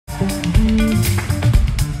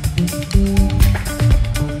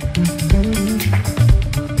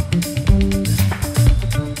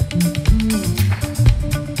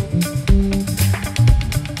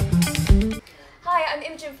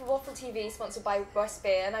Waffle TV, sponsored by West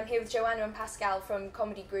Beer, and I'm here with Joanna and Pascal from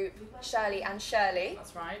comedy group Shirley and Shirley.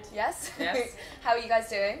 That's right. Yes? Yes. How are you guys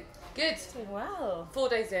doing? Good. Doing well. 4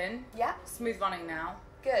 days in. Yeah. Smooth running now.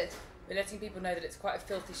 Good. We're letting people know that it's quite a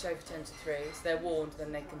filthy show for 10 to 3, so they're warned,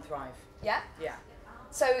 then they can thrive. Yeah? Yeah.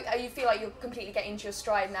 So you feel like you're completely getting into your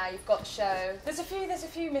stride now, you've got the show? There's a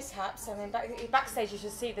few mishaps. I mean, backstage you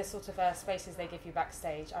should see the sort of spaces they give you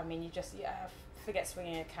backstage. I mean, you just forget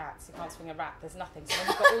swinging a cat, so you can't swing a rat, there's nothing. So when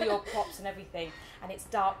you've got all your props and everything, and it's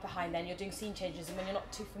dark behind then, you're doing scene changes, and when you're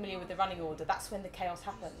not too familiar with the running order, that's when the chaos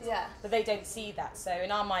happens. Yeah. But they don't see that, so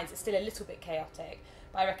in our minds it's still a little bit chaotic,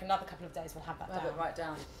 but I reckon another couple of days we'll have that down. Have it right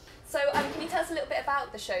down. So can you tell us a little bit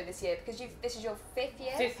about the show this year, because this is your 5th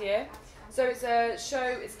year? 5th year. So it's a show,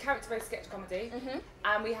 it's character-based sketch comedy,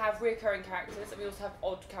 and we have reoccurring characters, and we also have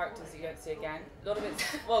odd characters that you don't see again. A lot of it's,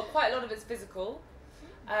 well, quite a lot of it's physical.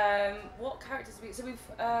 What characters have we... So we've...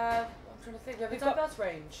 I'm trying to think. We have a diverse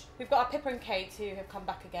range. We've got our Pippa and Kate, who have come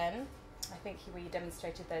back again. I think we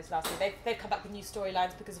demonstrated those last year. They've come back with new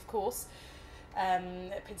storylines because, of course,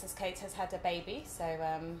 Princess Kate has had a baby, so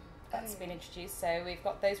that's been introduced. So we've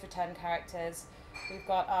got those return characters. We've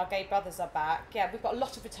got our gay brothers are back. Yeah, we've got a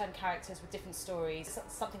lot of return characters with different stories.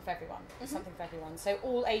 Something for everyone. Something for everyone. So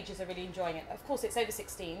all ages are really enjoying it. Of course, it's over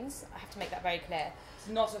 16s. I have to make that very clear. It's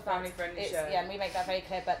not a family-friendly show. Yeah, and we make that very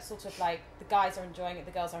clear. But sort of like the guys are enjoying it,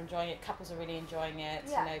 the girls are enjoying it, couples are really enjoying it.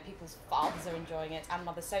 Yeah. You know, people's fathers are enjoying it and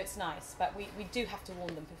mothers. So it's nice. But we do have to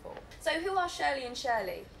warn them before. So who are Shirley and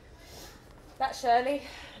Shirley? That's Shirley.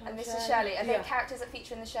 And this is Shirley. Are there characters that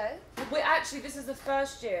feature in the show? We're actually, this is the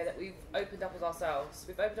first year that we've opened up as ourselves.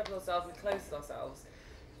 We've opened up as ourselves, we closed as ourselves.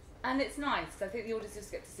 And it's nice, because I think the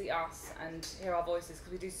audiences get to see us and hear our voices,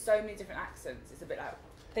 because we do so many different accents. It's a bit like...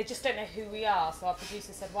 They just don't know who we are, so our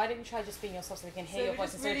producer said, why don't you try just being yourself so they can hear your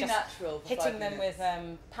voice instead really of just natural hitting them with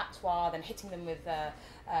patois, then hitting them with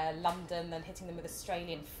London, then hitting them with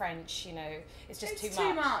Australian French, you know, it's just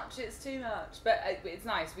too much. It's too much, but it's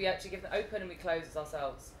nice. We actually give them open and we close as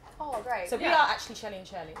ourselves. Oh, great. So we are actually Shirley and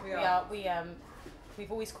Shirley.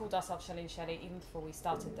 We've always called ourselves Shirley and Shirley even before we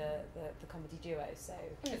started the comedy duo, so...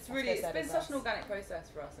 It's been such an organic process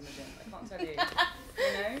for us, Imogen, I can't tell you,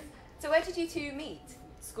 you know? So where did you two meet?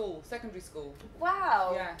 School, secondary school.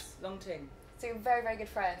 Wow. Yes, Long Ting. So you're very, very good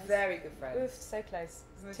friends. Very good friends. Oof, so close.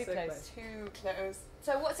 Too close. Too close.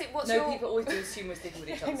 So what's no, your... people always do assume we're sticking with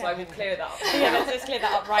each other, so I will clear that up. Yeah, let's clear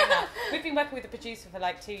that up right now. We've been working with the producer for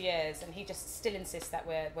like 2 years, and he just still insists that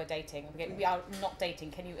we're dating. We are not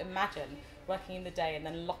dating. Can you imagine working in the day and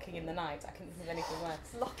then locking in the night? I couldn't think of anything worse.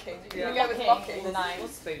 Locking. Yeah. You go with locking in the night. Or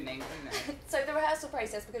spooning, isn't it? So the rehearsal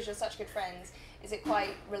process, because you're such good friends, is it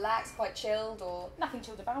quite relaxed, quite chilled, or...? Nothing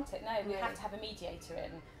chilled about it, no. We have to have a mediator in.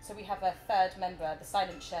 So we have a third member, the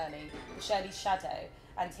silent Shirley, Shirley's shadow,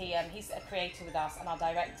 and he's a creator with us and our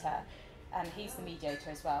director, and he's the mediator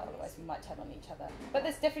as well, otherwise we might turn on each other. But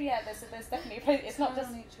there's definitely, there's definitely, it's not just...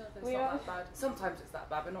 Each other. It's not that bad. Sometimes it's that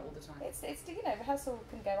bad, but not all the time. It's you know, rehearsal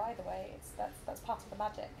can go either way. That's part of the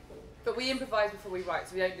magic. But we improvise before we write,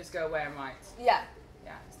 so we don't just go away and write. Yeah.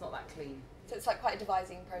 Yeah, it's not that clean. So it's like quite a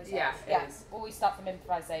devising process. Yeah, it is. Always start from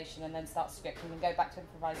improvisation and then start scripting and go back to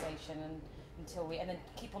improvisation and then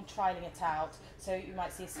keep on trialing it out. So you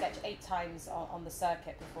might see a sketch 8 times on the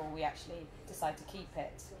circuit before we actually decide to keep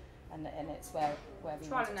it, and it's where we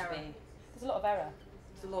want it to be. There's a lot of error.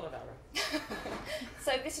 There's a lot of error.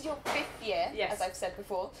 So this is your 5th year, yes, as I've said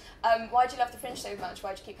before. Why do you love the Fringe so much?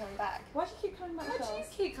 Why do you keep coming back? Why do you keep coming back? Why do you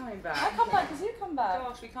keep coming back? I come back because you come back.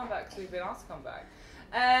 Gosh, we come back because we've been asked to come back.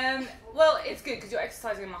 Well, it's good because you're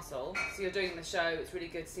exercising a muscle, so you're doing the show. It's really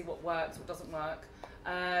good to see what works, what doesn't work,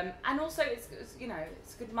 and also it's you know,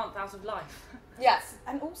 it's a good month out of life. Yes,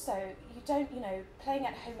 and also you don't, you know, playing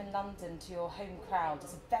at home in London to your home crowd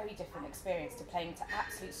is a very different experience to playing to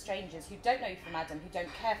absolute strangers who don't know you from Adam, who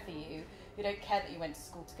don't care for you, who don't care that you went to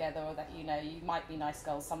school together or that, you know, you might be nice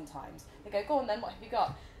girls sometimes. They go, go on then, what have you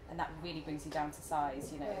got? And that really brings you down to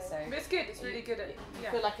size, you know. So but it's good. It's really good. You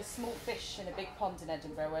feel like a small fish in a big pond in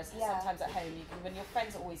Edinburgh. Whereas sometimes at home, you can, when your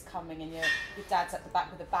friends are always coming and your dad's at the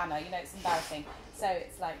back with a banner, you know, it's embarrassing. So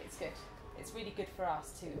it's like it's good. It's really good for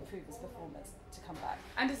us to improve as performers to come back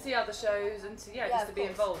and to see other shows and to just to be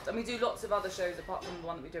involved. And we do lots of other shows apart from the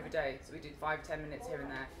one that we do every day. So we do 5-10 minutes here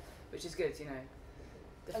and there, which is good, you know.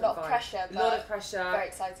 A lot of vibe. pressure. A lot of pressure. Very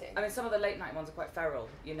exciting. I mean, some of the late night ones are quite feral.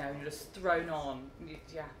 You know, you're just thrown on. You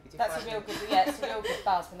do That's fine. a real good. Yeah, it's a real good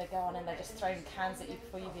buzz when they go on and they're just throwing cans at you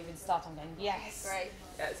before you've even started. I'm going, yes. Great.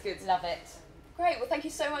 Yeah, it's good. Love it. Great. Well, thank you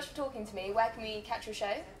so much for talking to me. Where can we catch your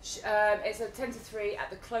show? It's at 10 to 3 at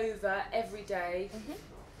the Clover every day.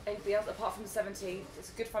 Anything else apart from the 17th? It's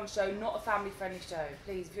a good fun show, not a family-friendly show.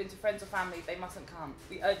 Please, if you're into friends or family, they mustn't come.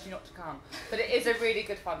 We urge you not to come. But it is a really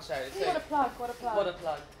good fun show. So What a plug! What a plug! what a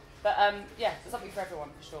plug. But yeah, there's something for everyone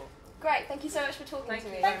for sure. Great. Thank you so much for talking Thank to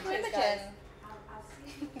you me. Thank you, Cheers, Imogen.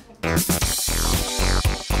 guys.